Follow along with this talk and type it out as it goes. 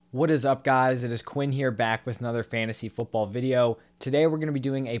What is up, guys? It is Quinn here, back with another fantasy football video. Today we're going to be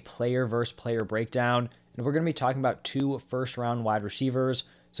doing a player versus player breakdown, and we're going to be talking about two first-round wide receivers.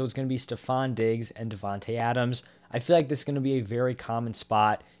 So it's going to be Stefon Diggs and Davante Adams. I feel like this is going to be a very common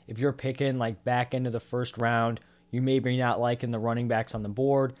spot. If you're picking like back into the first round, you may be not liking the running backs on the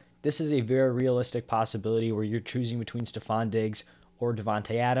board. This is a very realistic possibility where you're choosing between Stefon Diggs or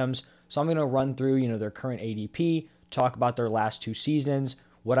Davante Adams. So I'm going to run through, their current ADP, talk about their last two seasons,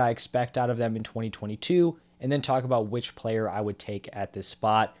 what I expect out of them in 2022, and then talk about which player I would take at this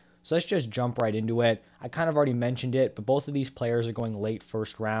spot. So let's just jump right into it. I kind of already mentioned it, but both of these players are going late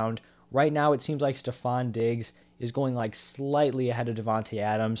first round. Right now, it seems like Stefon Diggs is going like slightly ahead of Davante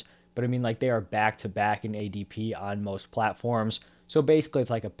Adams, but I mean, like, they are back-to-back in ADP on most platforms. So basically,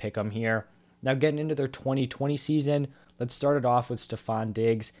 it's like a pick 'em here. Now, getting into their 2020 season, let's start it off with Stefon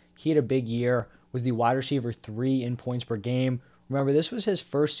Diggs. He had a big year, was the wide receiver 3 in points per game. Remember, this was his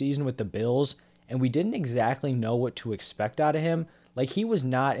first season with the Bills, and we didn't exactly know what to expect out of him. Like, he was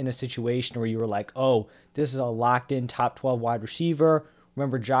not in a situation where you were like, oh, this is a locked-in top 12 wide receiver.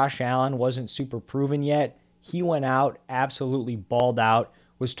 Remember, Josh Allen wasn't super proven yet. He went out, absolutely balled out,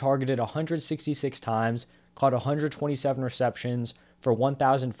 was targeted 166 times, caught 127 receptions for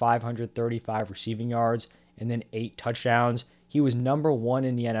 1,535 receiving yards, and then 8 touchdowns. He was number 1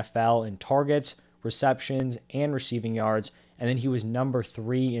 in the NFL in targets, receptions, and receiving yards. And then he was number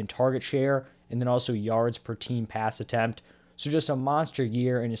 3 in target share, and then also yards per team pass attempt. So just a monster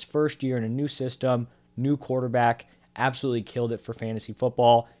year in his first year in a new system, new quarterback, absolutely killed it for fantasy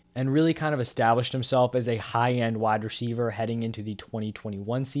football, and really kind of established himself as a high-end wide receiver heading into the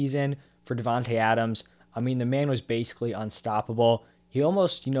 2021 season. For Davante Adams, I mean, the man was basically unstoppable. He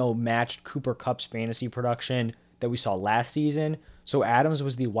almost, matched Cooper Kupp's fantasy production that we saw last season. So Adams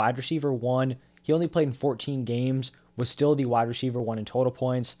was the wide receiver 1. He only played in 14 games, was still the wide receiver 1 in total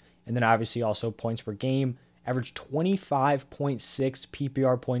points, and then obviously also points per game. Averaged 25.6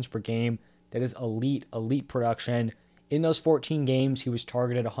 PPR points per game. That is elite production. In those 14 games, he was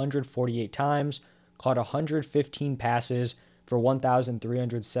targeted 148 times, caught 115 passes for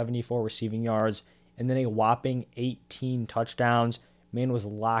 1,374 receiving yards, and then a whopping 18 touchdowns. Man was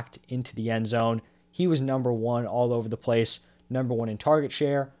locked into the end zone. He was number 1 all over the place. Number 1 in target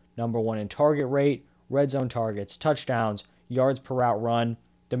share, number 1 in target rate, red zone targets, touchdowns, yards per route run.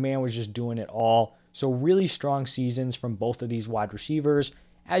 The man was just doing it all. So really strong seasons from both of these wide receivers.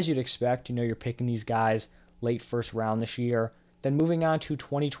 As you'd expect, you're picking these guys late first round this year. Then moving on to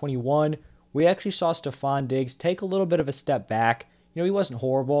 2021, we actually saw Stefon Diggs take a little bit of a step back. He wasn't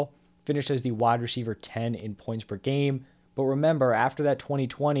horrible. Finished as the wide receiver 10 in points per game. But remember, after that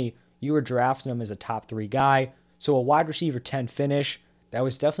 2020, you were drafting him as a top 3 guy. So a wide receiver 10 finish, that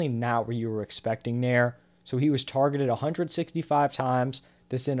was definitely not what you were expecting there. So he was targeted 165 times,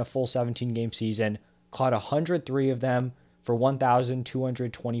 this in a full 17-game season, caught 103 of them for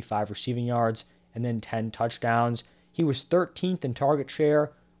 1,225 receiving yards, and then 10 touchdowns. He was 13th in target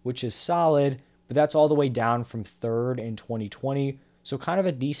share, which is solid, but that's all the way down from 3rd in 2020. So kind of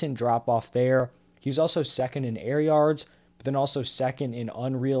a decent drop off there. He was also 2nd in air yards, but then also 2nd in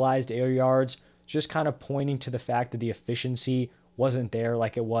unrealized air yards, just kind of pointing to the fact that the efficiency wasn't there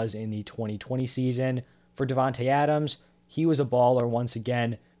like it was in the 2020 season. For Davante Adams, he was a baller once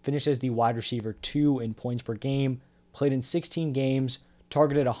again, finished as the wide receiver 2 in points per game, played in 16 games,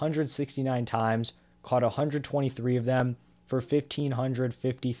 targeted 169 times, caught 123 of them for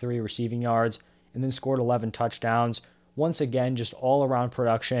 1,553 receiving yards, and then scored 11 touchdowns. Once again, just all-around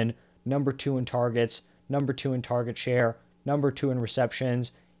production, number 2 in targets, number 2 in target share, number 2 in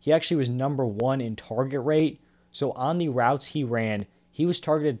receptions. He actually was number 1 in target rate. So on the routes he ran, he was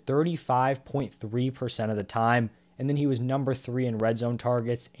targeted 35.3% of the time, and then he was number 3 in red zone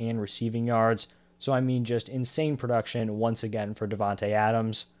targets and receiving yards. So I mean, just insane production once again for Davante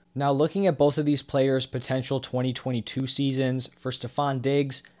Adams. Now, looking at both of these players' potential 2022 seasons, for Stefon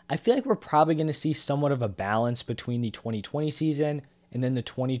Diggs, I feel like we're probably going to see somewhat of a balance between the 2020 season and then the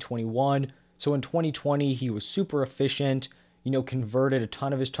 2021. So in 2020, he was super efficient, converted a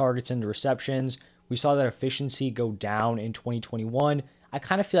ton of his targets into receptions. We saw that efficiency go down in 2021. I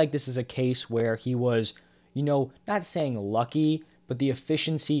kind of feel like this is a case where he was, not saying lucky, but the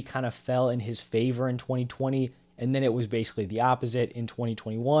efficiency kind of fell in his favor in 2020, and then it was basically the opposite in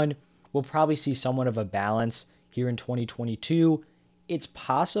 2021. We'll probably see somewhat of a balance here in 2022. It's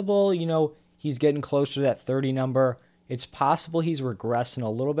possible, he's getting closer to that 30 number. It's possible he's regressing a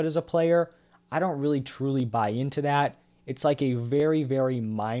little bit as a player. I don't really truly buy into that. It's like a very, very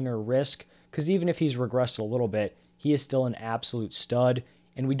minor risk, because even if he's regressed a little bit, he is still an absolute stud,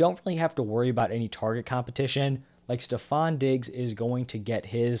 and we don't really have to worry about any target competition. like Stefon Diggs is going to get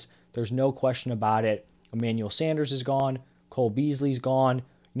his. There's no question about it. Emmanuel Sanders is gone. Cole Beasley's gone.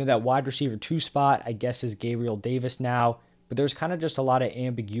 That wide receiver 2 spot, I guess, is Gabriel Davis now. But there's kind of just a lot of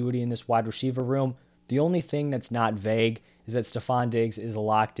ambiguity in this wide receiver room. The only thing that's not vague is that Stefon Diggs is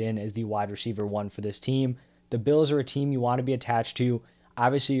locked in as the wide receiver 1 for this team. The Bills are a team you want to be attached to.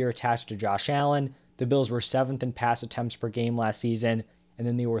 Obviously, you're attached to Josh Allen. The Bills were 7th in pass attempts per game last season, and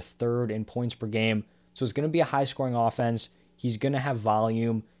then they were 3rd in points per game. So it's going to be a high-scoring offense. He's going to have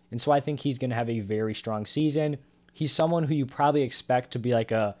volume, and so I think he's going to have a very strong season. He's someone who you probably expect to be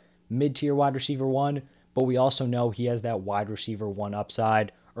like a mid-tier wide receiver 1, but we also know he has that wide receiver 1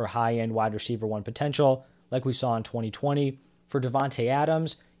 upside or high-end wide receiver 1 potential like we saw in 2020. For Davante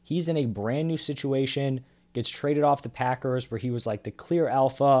Adams, he's in a brand new situation, gets traded off the Packers where he was like the clear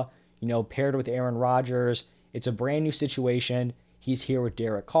alpha, paired with Aaron Rodgers. It's a brand new situation. He's here with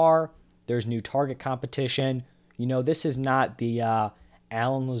Derek Carr. There's new target competition. This is not the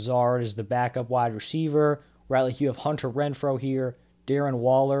Allen Lazard as the backup wide receiver, right? Like you have Hunter Renfrow here, Darren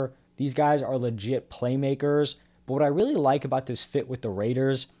Waller. These guys are legit playmakers. But what I really like about this fit with the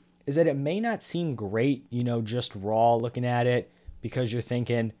Raiders is that it may not seem great, just raw looking at it, because you're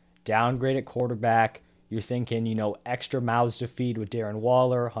thinking downgrade at quarterback. You're thinking, extra mouths to feed with Darren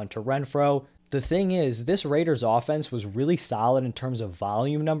Waller, Hunter Renfrow. The thing is, this Raiders offense was really solid in terms of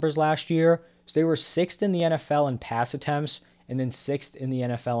volume numbers last year. So they were 6th in the NFL in pass attempts and then 6th in the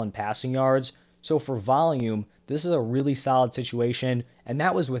NFL in passing yards. So for volume, this is a really solid situation, and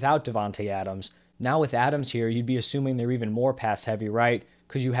that was without Davante Adams. Now with Adams here, you'd be assuming they're even more pass heavy, right?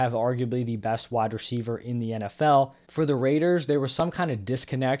 Because you have arguably the best wide receiver in the NFL. For the Raiders, there was some kind of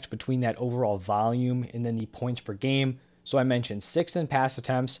disconnect between that overall volume and then the points per game. So I mentioned 6th in pass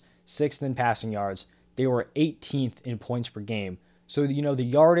attempts, 6th in passing yards. They were 18th in points per game. So, the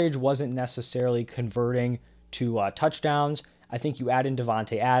yardage wasn't necessarily converting to touchdowns. I think you add in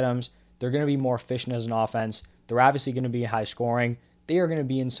Davante Adams, they're going to be more efficient as an offense. They're obviously going to be high scoring. They are going to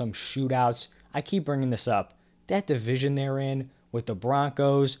be in some shootouts. I keep bringing this up. That division they're in with the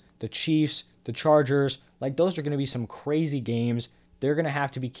Broncos, the Chiefs, the Chargers, like those are going to be some crazy games. They're going to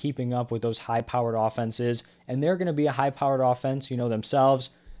have to be keeping up with those high-powered offenses, and they're going to be a high-powered offense, themselves.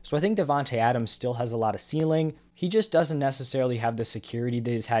 So I think Davante Adams still has a lot of ceiling. He just doesn't necessarily have the security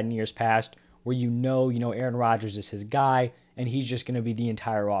that he's had in years past where Aaron Rodgers is his guy, and he's just going to be the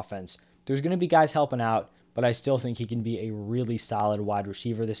entire offense. There's going to be guys helping out, but I still think he can be a really solid wide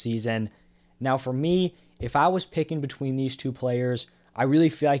receiver this season. Now for me, if I was picking between these two players, I really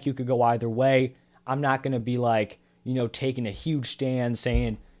feel like you could go either way. I'm not going to be taking a huge stand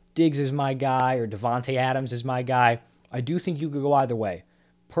saying Diggs is my guy or Davante Adams is my guy. I do think you could go either way.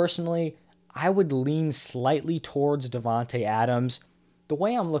 Personally, I would lean slightly towards Davante Adams. The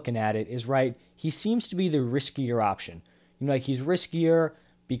way I'm looking at it is, he seems to be the riskier option. He's riskier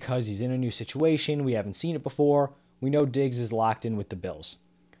because he's in a new situation. We haven't seen it before. We know Diggs is locked in with the Bills.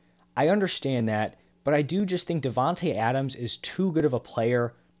 I understand that, but I do just think Davante Adams is too good of a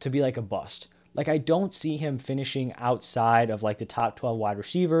player to be like a bust. I don't see him finishing outside of the top 12 wide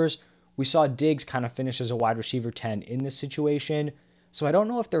receivers. We saw Diggs kind of finish as a wide receiver 10 in this situation. So I don't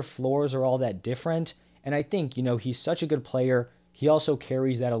know if their floors are all that different. And I think, he's such a good player. He also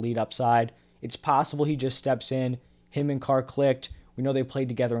carries that elite upside. It's possible he just steps in. Him and Carr clicked. We know they played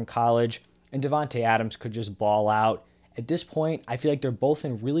together in college. And Davante Adams could just ball out. At this point, I feel like they're both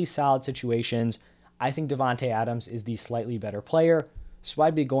in really solid situations. I think Davante Adams is the slightly better player. So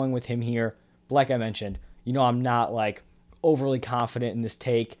I'd be going with him here. But like I mentioned, I'm not overly confident in this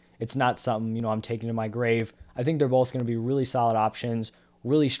take. It's not something, I'm taking to my grave. I think they're both going to be really solid options,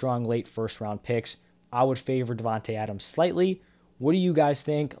 really strong late first round picks. I would favor Davante Adams slightly. What do you guys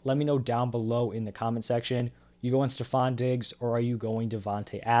think? Let me know down below in the comment section. You going Stefon Diggs or are you going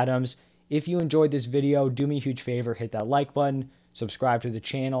Davante Adams? If you enjoyed this video, do me a huge favor, hit that like button, subscribe to the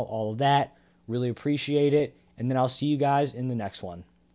channel, all of that. Really appreciate it. And then I'll see you guys in the next one.